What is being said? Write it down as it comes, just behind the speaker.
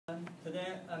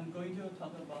Today I'm going to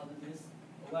talk about this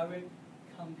very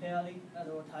compelling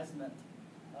advertisement.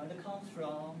 It comes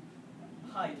from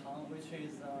Haitang, which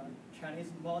is a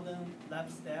Chinese modern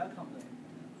lifestyle company.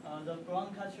 The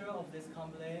brand culture of this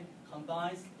company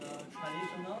combines the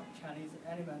traditional Chinese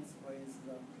elements with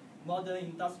the modern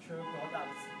industrial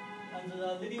products. And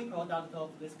the leading product of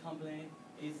this company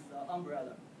is the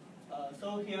umbrella.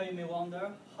 So here you may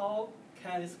wonder, how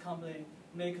can this company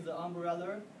make the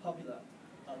umbrella popular?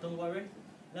 Don't worry,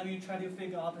 let me try to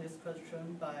figure out this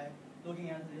question by looking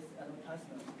at this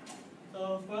advertisement.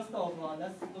 So first of all,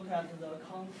 let's look at the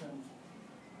content.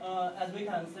 As we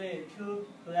can see, two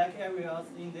black areas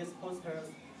in these posters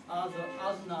are the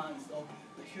outlines of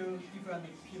two different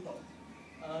people.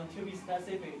 To be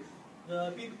specific,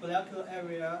 the big black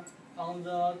area on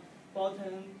the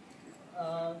bottom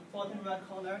right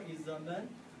corner is the man,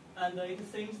 and it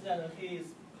seems that he is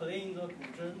playing the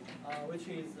guzheng, which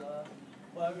is a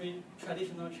very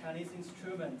traditional Chinese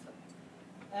instrument.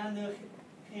 And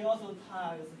he also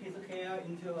ties his hair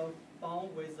into a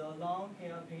bun with a long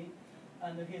hairpin,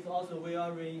 and he's also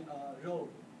wearing a robe.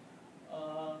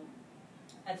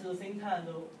 At the same time,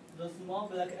 the small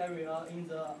black area in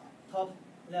the top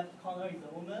left corner is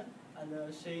a woman,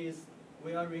 and she is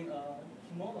wearing a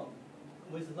kimono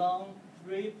with long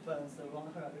ribbons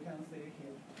around her. You can see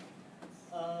here.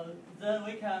 Then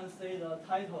we can see the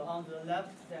title on the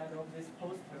left side of this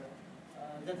poster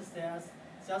that says,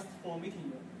 "Just for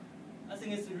meeting you." I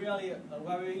think it's really a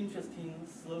very interesting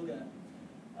slogan.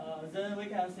 Then we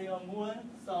can see a moon,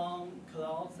 some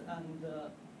clouds, and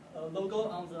a logo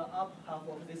on the up half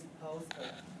of this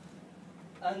poster.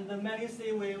 And many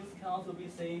sea waves can also be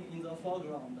seen in the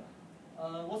foreground.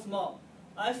 What's more,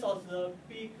 I thought the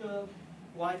big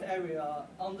white area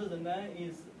under the man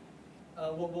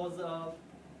was a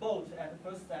boat at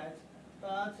first sight,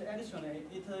 but additionally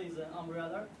it is an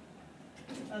umbrella.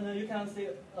 And you can see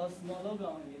a small logo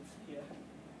on it here.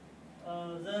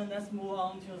 Then let's move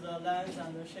on to the lines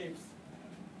and the shapes.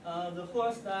 The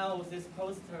whole style of this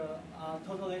poster are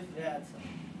totally flat,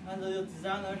 and the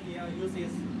designer here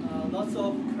uses lots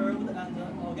of curved and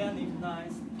organic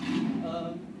lines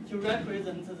to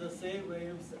represent the sea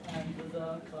waves and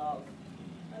the clouds.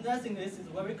 And I think this is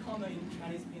very common in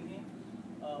Chinese painting.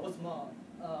 What's more,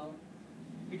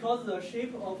 because the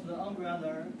shape of the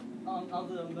umbrella on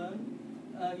the moon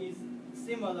is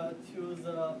similar to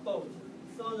the boat,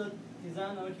 so the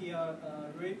designer here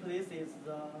replaces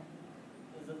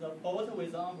the boat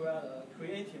with the umbrella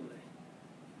creatively.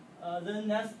 Then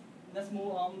let's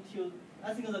move on to,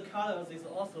 I think the colors is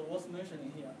also worth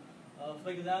mentioning here. For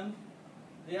example,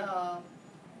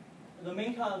 the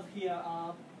main colors here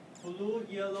are blue,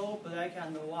 yellow, black,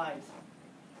 and white.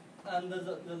 And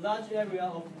the large area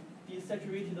of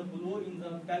desaturated blue in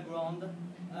the background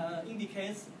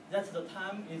indicates that the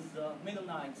time is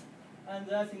midnight.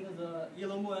 And I think the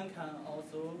yellow moon can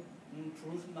also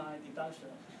prove my deduction.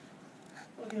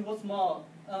 Okay, what's more,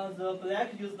 the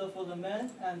black used for the man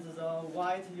and the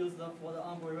white used for the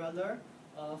umbrella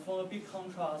form a big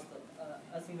contrast,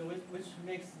 I think, which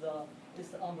makes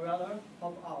this umbrella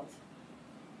pop out.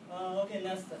 Okay,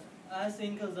 next, I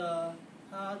think the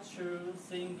touch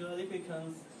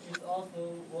significance is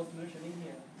also worth mentioning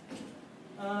here.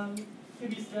 To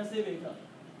be specific,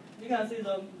 you can see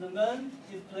the man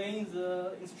is playing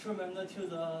the instrument to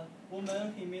the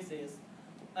woman he misses.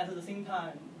 At the same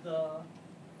time, the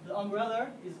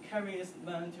umbrella is carrying this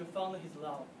man to find his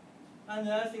love. And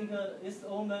I think this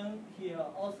woman here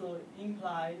also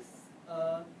implies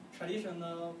a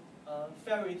traditional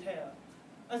fairy tale.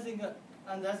 I think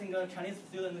Chinese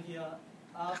students here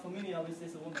are familiar with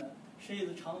this woman. She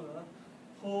is Chang'e,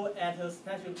 who at a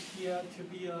special here to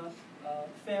be a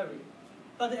fairy.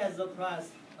 But as a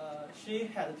price, she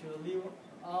had to live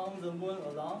on the moon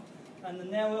alone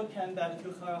and never came back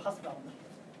to her husband.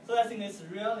 So I think it's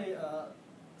really a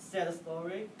sad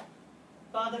story.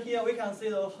 But here we can see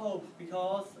the hope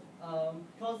because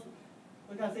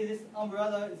we can see this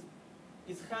umbrella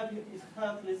is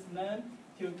help this man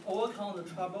to overcome the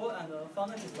trouble and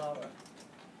find his lover.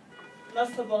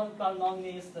 Last but not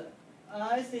least,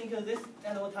 I think this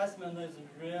advertisement is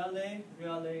really,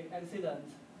 really excellent.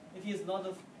 It is not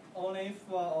only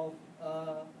full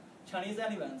of Chinese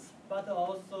elements, but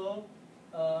also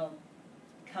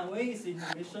conveys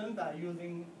information by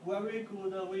using very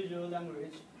good visual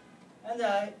language.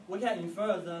 And we can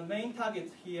infer the main target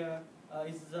here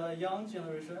is the young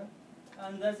generation.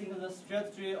 And I think the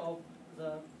strategy of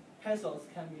the pesos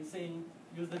can be seen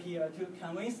used here to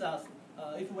convince us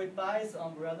if we buy this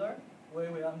umbrella, we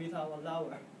will meet our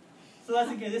lover. So I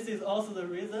think this is also the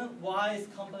reason why this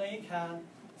company can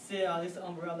sell this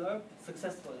umbrella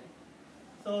successfully.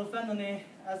 So finally,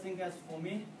 I think as for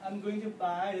me, I'm going to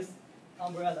buy this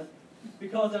umbrella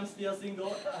because I'm still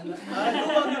single and I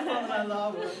don't want to find my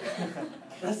lover.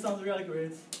 That sounds really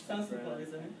great. Thanks for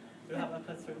listening. You have a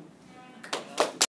question.